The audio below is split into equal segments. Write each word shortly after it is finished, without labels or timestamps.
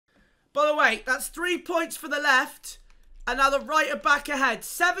By the way, that's 3 points for the left. And now the right are back ahead.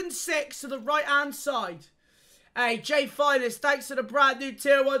 7-6 to the right-hand side. Hey, Jay Finest, thanks for the brand new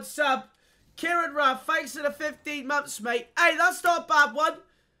tier 1 sub. Kieran Ruff, thanks for the 15 months, mate. Hey, that's not a bad one.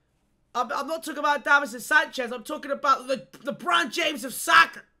 I'm not talking about Davinson Sanchez. I'm talking about the LeBron James of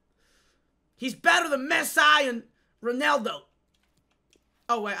soccer. He's better than Messi and Ronaldo.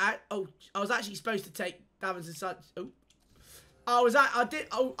 Oh, wait. I was actually supposed to take Davinson Sanchez. Oh.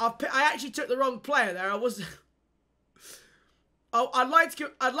 I actually took the wrong player there. I was... Oh, I'd like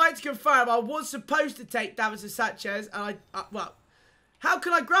to confirm I was supposed to take Davinson Sanchez, and well, how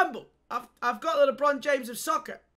can I grumble? I've got the LeBron James of soccer.